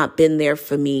have not been there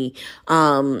for me,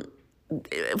 hyper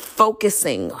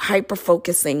focusing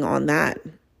on that.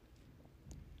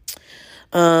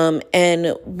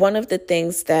 And one of the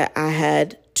things that I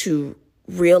had to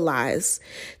realize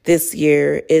this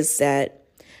year is that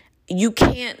you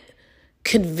can't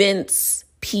convince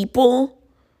people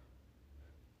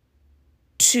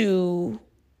to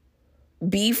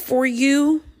be for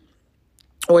you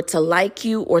or to like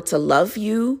you or to love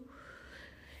you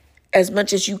as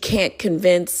much as you can't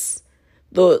convince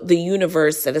the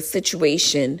universe that a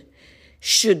situation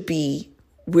should be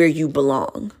where you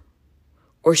belong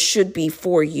or should be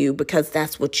for you because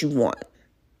that's what you want.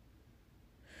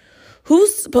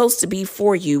 Who's supposed to be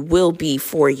for you will be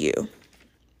for you.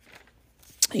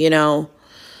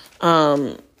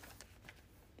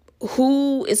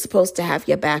 Who is supposed to have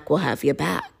your back will have your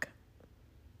back.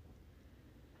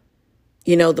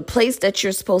 The place that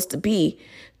you're supposed to be,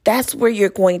 that's where you're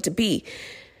going to be.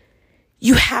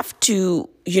 You have to,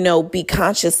 be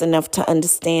conscious enough to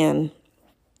understand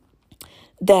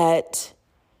that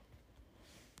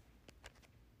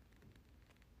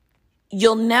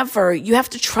you have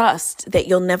to trust that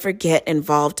you'll never get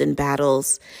involved in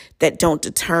battles that don't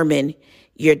determine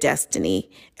your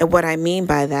destiny. And what I mean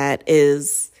by that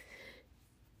is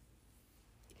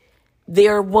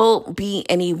there won't be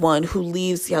anyone who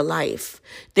leaves your life.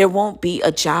 There won't be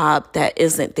a job that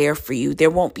isn't there for you. There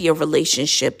won't be a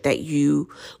relationship that you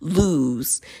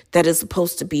lose that is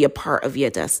supposed to be a part of your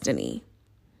destiny.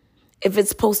 If it's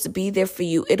supposed to be there for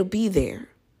you, it'll be there.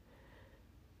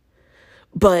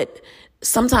 But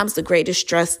sometimes the greatest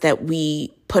stress that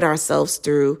we put ourselves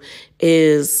through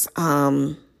is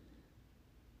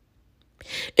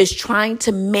trying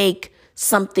to make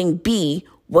something be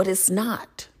what it's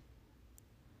not.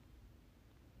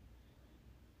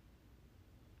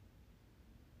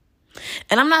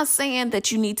 And I'm not saying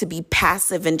that you need to be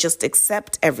passive and just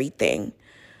accept everything.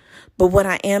 But what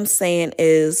I am saying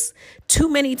is too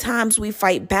many times we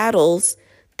fight battles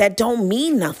that don't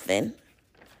mean nothing.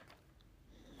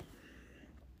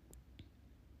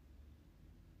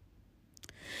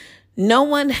 No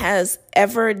one has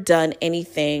ever done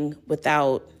anything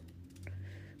without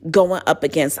going up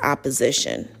against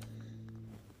opposition.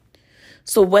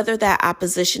 So whether that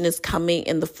opposition is coming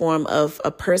in the form of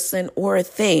a person or a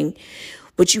thing,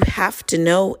 what you have to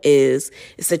know is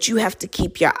that you have to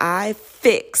keep your eye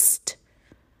fixed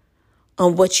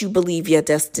on what you believe your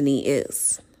destiny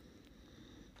is.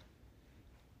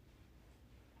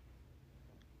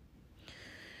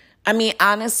 I mean,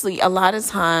 honestly, a lot of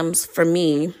times for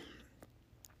me,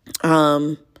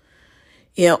 I've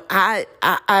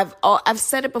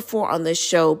said it before on this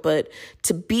show, but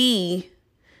to be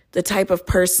the type of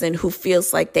person who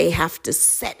feels like they have to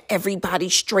set everybody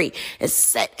straight and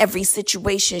set every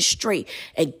situation straight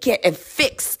and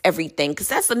fix everything, because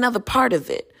that's another part of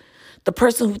it. The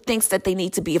person who thinks that they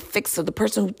need to be a fixer, the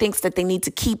person who thinks that they need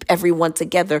to keep everyone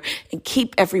together and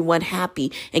keep everyone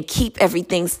happy and keep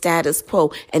everything status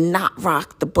quo and not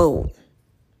rock the boat.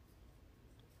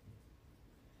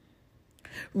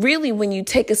 Really, when you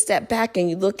take a step back and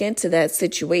you look into that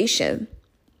situation,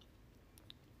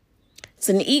 it's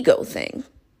an ego thing.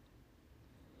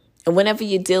 And whenever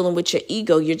you're dealing with your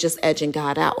ego, you're just edging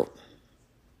God out.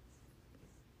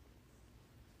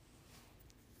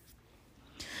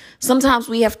 Sometimes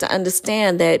we have to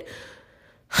understand that,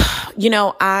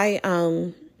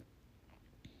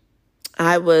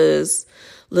 I was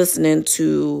listening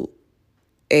to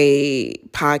a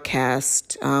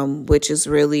podcast, which is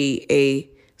really a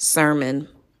sermon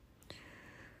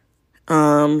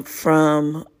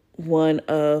from one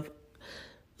of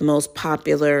the most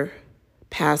popular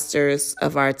pastors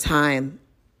of our time.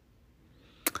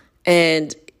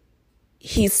 And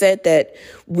he said that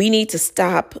we need to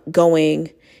stop going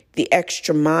the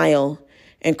extra mile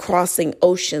and crossing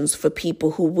oceans for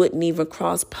people who wouldn't even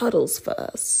cross puddles for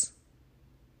us.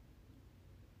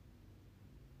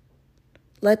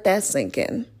 Let that sink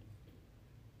in.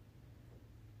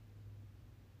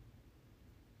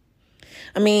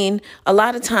 I mean, a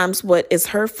lot of times what is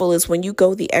hurtful is when you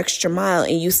go the extra mile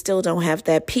and you still don't have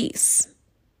that peace.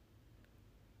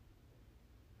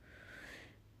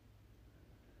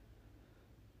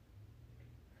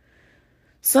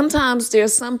 Sometimes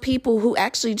there's some people who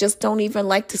actually just don't even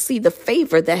like to see the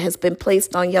favor that has been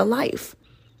placed on your life.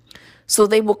 So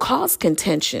they will cause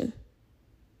contention.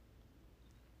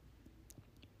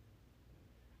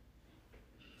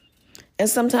 And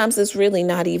sometimes it's really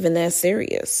not even that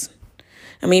serious.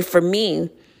 I mean, for me,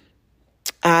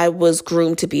 I was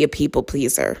groomed to be a people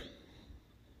pleaser.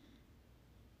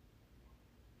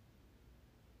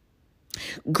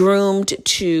 Groomed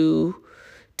to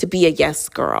be a yes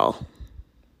girl.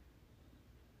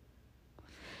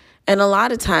 And a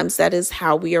lot of times that is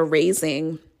how we are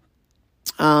raising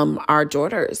our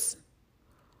daughters.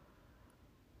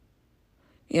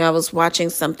 You know, I was watching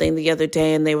something the other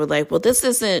day and they were like, well, this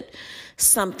isn't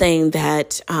something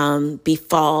that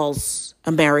befalls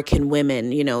American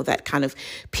women, you know, that kind of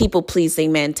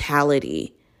people-pleasing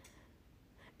mentality.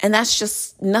 And that's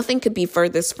just, nothing could be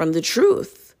furthest from the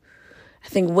truth. I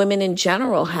think women in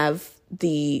general have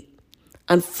the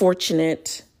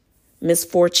unfortunate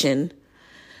misfortune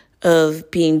of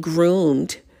being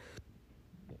groomed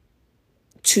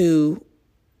to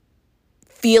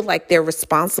feel like they're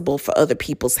responsible for other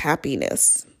people's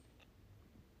happiness.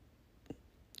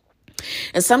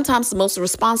 And sometimes the most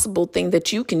responsible thing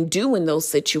that you can do in those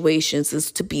situations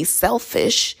is to be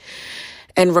selfish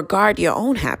and regard your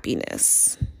own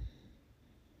happiness.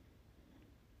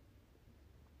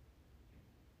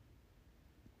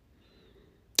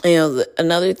 You know,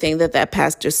 another thing that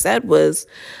pastor said was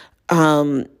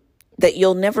that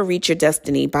you'll never reach your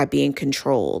destiny by being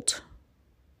controlled.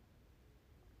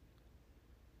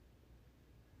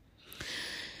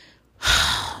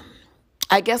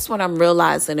 I guess what I'm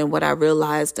realizing and what I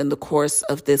realized in the course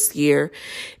of this year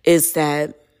is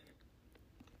that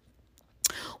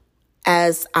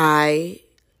as I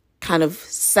kind of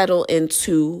settle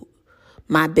into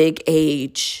my big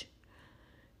age,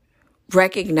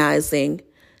 recognizing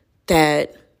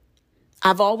that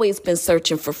I've always been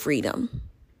searching for freedom.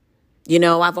 You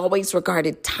know, I've always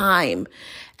regarded time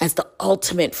as the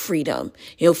ultimate freedom.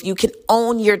 You know, if you can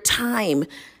own your time,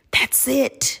 that's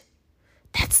it.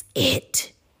 That's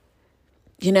it.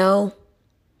 You know,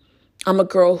 I'm a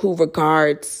girl who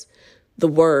regards the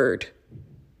word,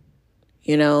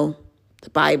 you know, the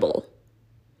Bible.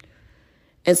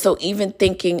 And so even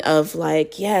thinking of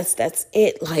like, yes, that's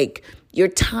it. Like your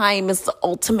time is the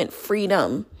ultimate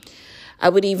freedom. I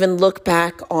would even look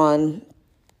back on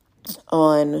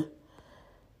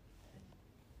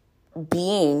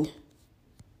being,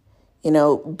 you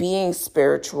know, being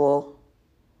spiritual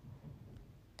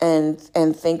and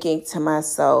thinking to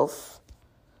myself,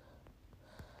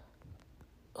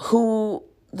 who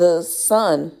the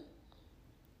Son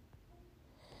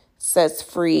sets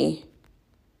free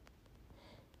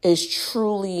is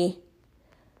truly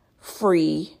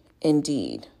free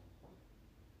indeed.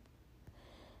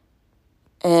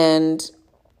 And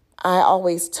I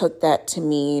always took that to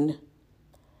mean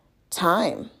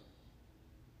time,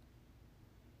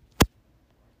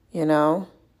 you know?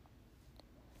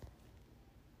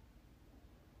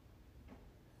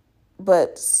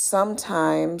 But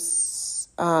sometimes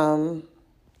the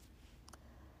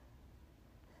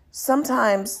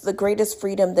greatest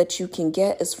freedom that you can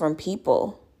get is from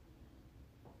people.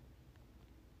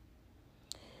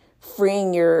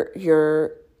 Freeing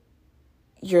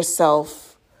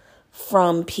yourself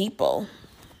from people.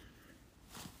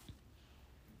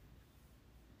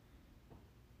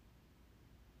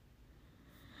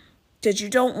 Because you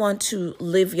don't want to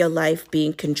live your life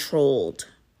being controlled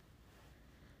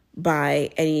by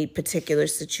any particular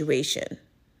situation.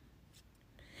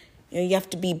 You know, you have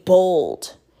to be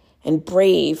bold and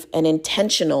brave and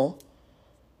intentional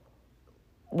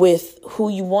with who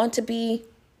you want to be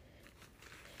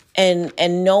and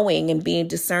knowing and being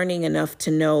discerning enough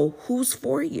to know who's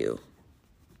for you.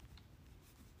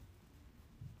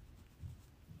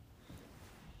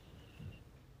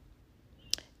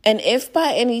 And if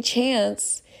by any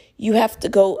chance you have to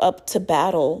go up to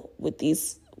battle with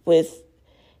these with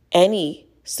any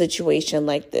situation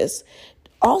like this,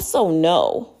 also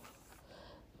know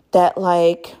that,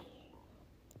 like,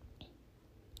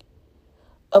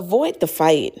 avoid the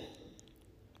fight.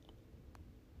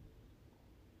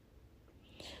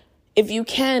 If you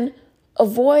can,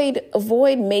 avoid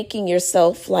making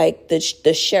yourself like the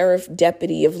sheriff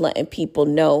deputy of letting people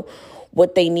know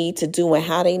what they need to do and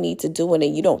how they need to do it,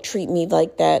 and you don't treat me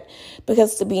like that.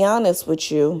 Because to be honest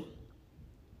with you,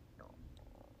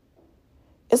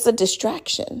 it's a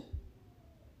distraction.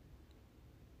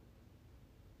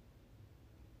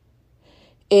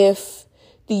 If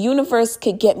the universe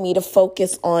could get me to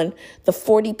focus on the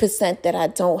 40% that I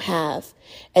don't have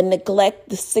and neglect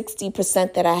the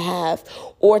 60% that I have,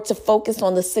 or to focus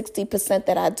on the 60%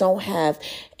 that I don't have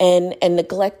and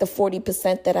neglect the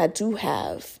 40% that I do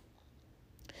have,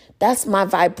 that's my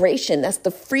vibration. That's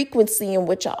the frequency in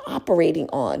which I'm operating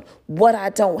on, what I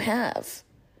don't have.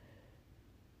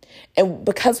 And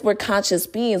because we're conscious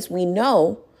beings, we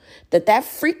know that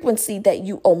frequency that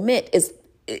you emit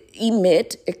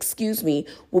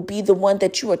will be the one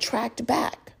that you attract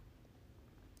back.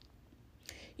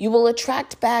 You will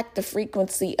attract back the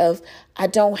frequency of I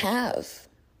don't have.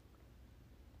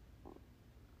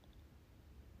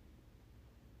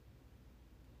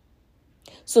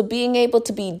 So being able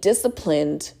to be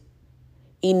disciplined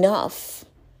enough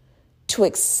to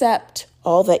accept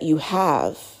all that you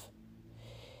have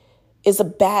is a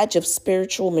badge of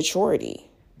spiritual maturity.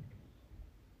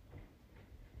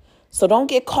 So don't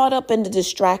get caught up in the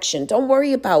distraction. Don't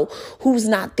worry about who's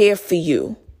not there for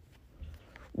you,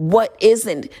 what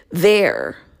isn't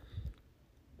there,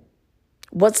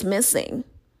 what's missing.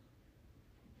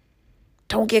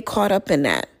 Don't get caught up in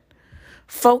that.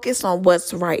 Focus on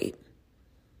what's right.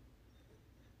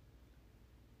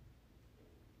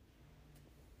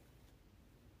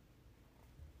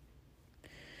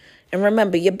 And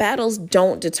remember, your battles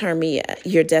don't determine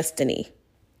your destiny.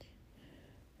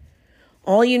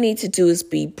 All you need to do is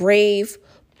be brave,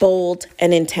 bold,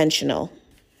 and intentional.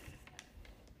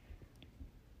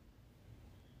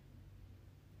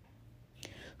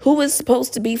 Who is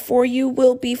supposed to be for you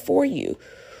will be for you.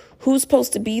 Who's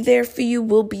supposed to be there for you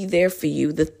will be there for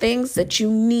you. The things that you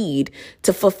need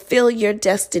to fulfill your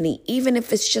destiny, even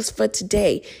if it's just for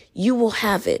today, you will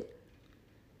have it.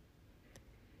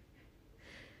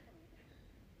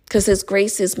 Because His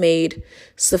grace is made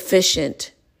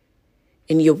sufficient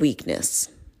in your weakness.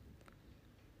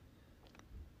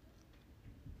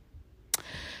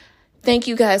 Thank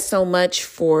you guys so much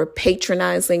for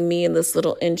patronizing me in this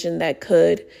little engine that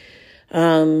could.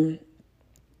 I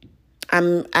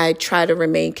try to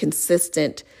remain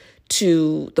consistent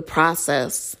to the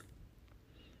process,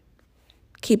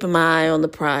 keeping my eye on the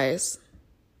prize,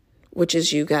 which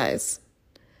is you guys.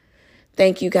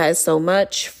 Thank you guys so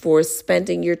much for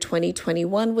spending your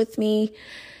 2021 with me.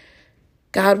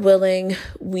 God willing,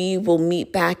 we will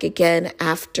meet back again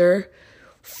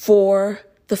for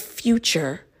the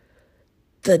future,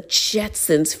 the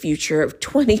Jetsons future of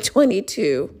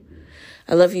 2022.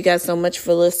 I love you guys so much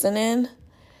for listening.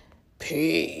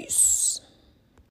 Peace.